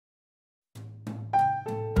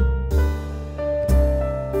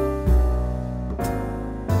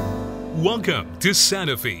Welcome to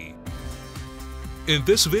Sanofi. In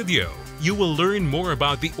this video, you will learn more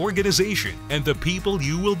about the organization and the people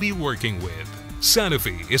you will be working with.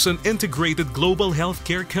 Sanofi is an integrated global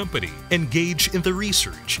healthcare company engaged in the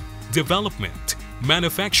research, development,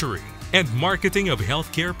 manufacturing, and marketing of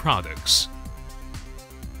healthcare products.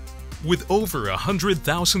 With over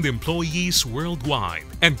 100,000 employees worldwide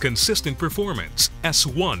and consistent performance as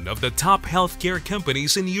one of the top healthcare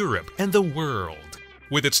companies in Europe and the world,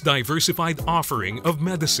 with its diversified offering of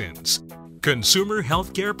medicines, consumer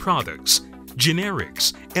healthcare products,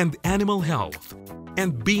 generics, and animal health,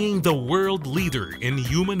 and being the world leader in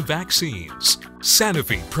human vaccines,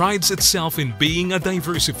 Sanofi prides itself in being a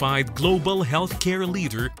diversified global healthcare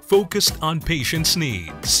leader focused on patients'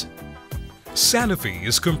 needs. Sanofi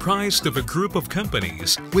is comprised of a group of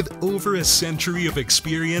companies with over a century of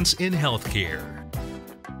experience in healthcare.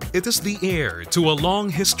 It is the heir to a long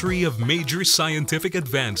history of major scientific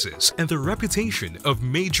advances and the reputation of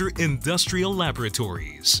major industrial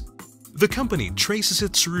laboratories. The company traces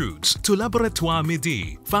its roots to Laboratoire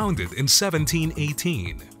Midi, founded in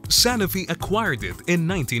 1718. Sanofi acquired it in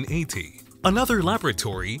 1980. Another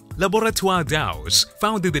laboratory, Laboratoire Daus,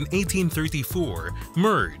 founded in 1834,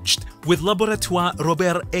 merged with Laboratoire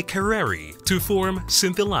Robert E. Carreri to form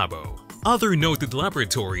Synthélabo. Other noted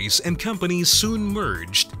laboratories and companies soon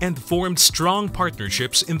merged and formed strong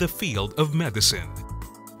partnerships in the field of medicine.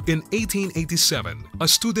 In 1887, a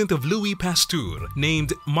student of Louis Pasteur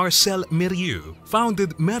named Marcel Mérieux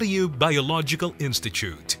founded Mérieux Biological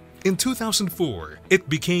Institute. In 2004, it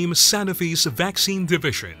became Sanofi's vaccine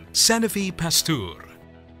division, Sanofi Pasteur.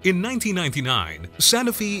 In 1999,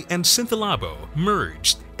 Sanofi and Synthélabo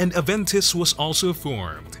merged and Aventis was also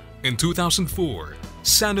formed. In 2004,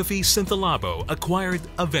 Sanofi-Synthélabo acquired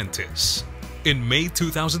Aventis. In May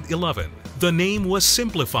 2011, the name was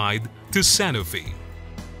simplified to Sanofi.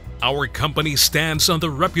 Our company stands on the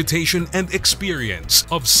reputation and experience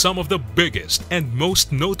of some of the biggest and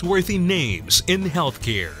most noteworthy names in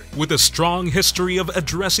healthcare, with a strong history of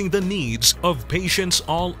addressing the needs of patients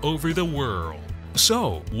all over the world.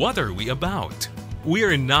 So, what are we about? We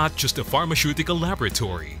are not just a pharmaceutical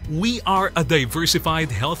laboratory. We are a diversified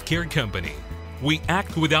healthcare company. We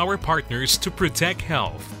act with our partners to protect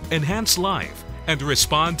health, enhance life, and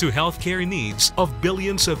respond to healthcare needs of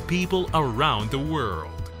billions of people around the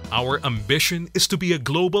world. Our ambition is to be a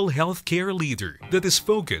global healthcare leader that is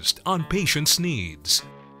focused on patients' needs.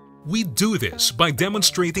 We do this by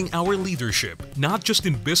demonstrating our leadership not just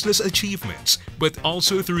in business achievements, but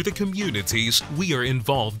also through the communities we are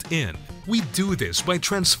involved in. We do this by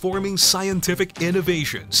transforming scientific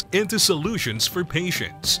innovations into solutions for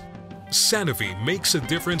patients. Sanofi makes a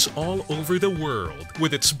difference all over the world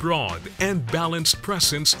with its broad and balanced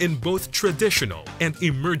presence in both traditional and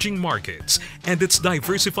emerging markets and its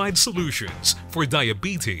diversified solutions for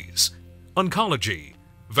diabetes, oncology,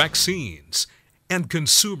 vaccines, and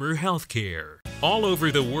consumer healthcare. All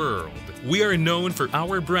over the world, we are known for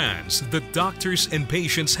our brands that doctors and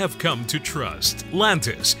patients have come to trust.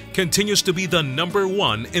 Lantus continues to be the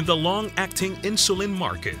 #1 in the long-acting insulin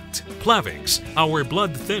market. Plavix, our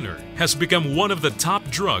blood thinner, has become one of the top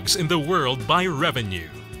drugs in the world by revenue.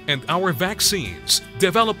 And our vaccines,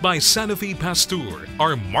 developed by Sanofi Pasteur,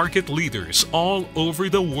 are market leaders all over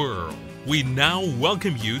the world. We now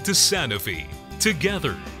welcome you to Sanofi.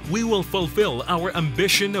 Together, we will fulfill our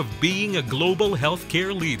ambition of being a global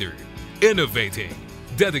healthcare leader, innovating,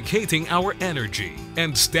 dedicating our energy,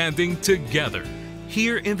 and standing together.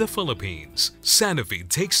 Here in the Philippines, Sanofi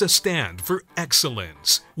takes a stand for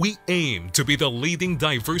excellence. We aim to be the leading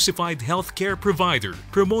diversified healthcare provider,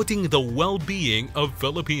 promoting the well-being of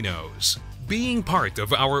Filipinos. Being part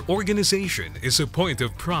of our organization is a point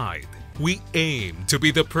of pride. We aim to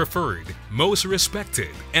be the preferred, most respected,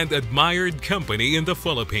 and admired company in the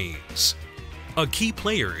Philippines. A key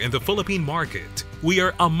player in the Philippine market, we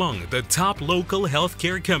are among the top local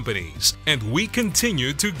healthcare companies, and we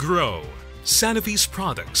continue to grow. Sanofi's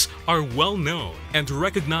products are well known and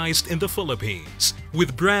recognized in the Philippines,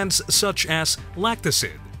 with brands such as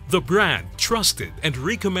Lactacid, the brand trusted and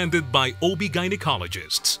recommended by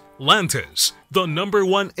OB-gynecologists, Lantus, the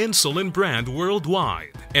 #1 insulin brand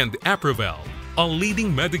worldwide, and Aprovel, a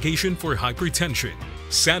leading medication for hypertension.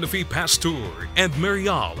 Sanofi Pasteur and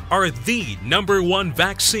Merial are the #1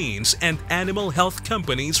 vaccines and animal health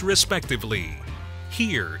companies respectively.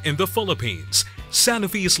 Here in the Philippines,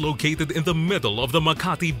 Sanofi is located in the middle of the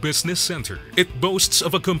Makati Business Center. It boasts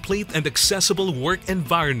of a complete and accessible work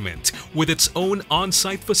environment with its own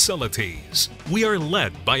on-site facilities. We are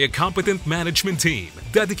led by a competent management team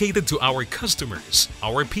dedicated to our customers,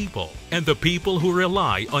 our people, and the people who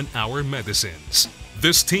rely on our medicines.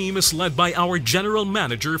 This team is led by our General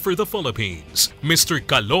Manager for the Philippines, Mr.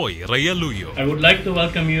 Kaloy Realuyo. I would like to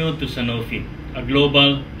welcome you to Sanofi, a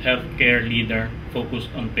global healthcare leader focused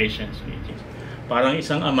on patients' needs. Parang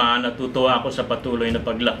isang ama, natutuwa ako sa patuloy na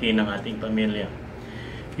paglaki ng ating pamilya.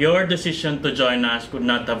 Your decision to join us could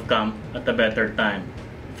not have come at a better time,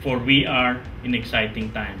 for we are in exciting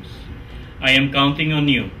times. I am counting on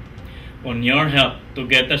you, on your help to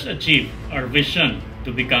get us achieve our vision to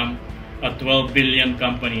become a 12 billion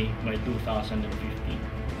company by 2015.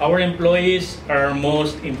 Our employees are our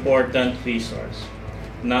most important resource.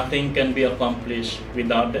 Nothing can be accomplished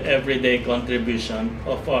without the everyday contribution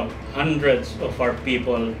of hundreds of our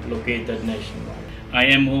people located nationwide. I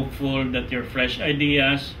am hopeful that your fresh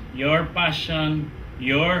ideas, your passion,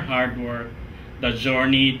 your hard work, the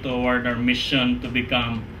journey toward our mission to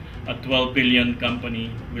become a 12 billion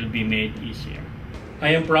company will be made easier.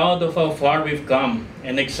 I am proud of how far we've come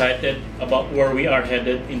and excited about where we are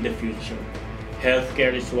headed in the future.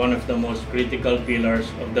 Healthcare is one of the most critical pillars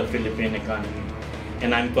of the Philippine economy, and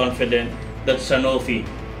I'm confident that Sanofi,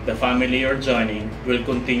 the family you're joining, will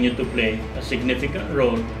continue to play a significant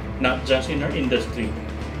role not just in our industry,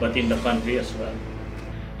 but in the country as well.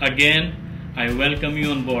 Again, I welcome you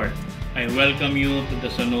on board. I welcome you to the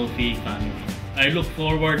Sanofi family. I look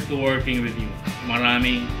forward to working with you.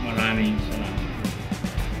 Maraming salamat.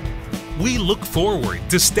 We look forward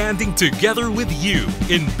to standing together with you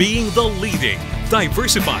in being the leading,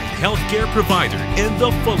 diversified healthcare provider in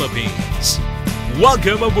the Philippines.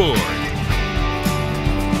 Welcome aboard!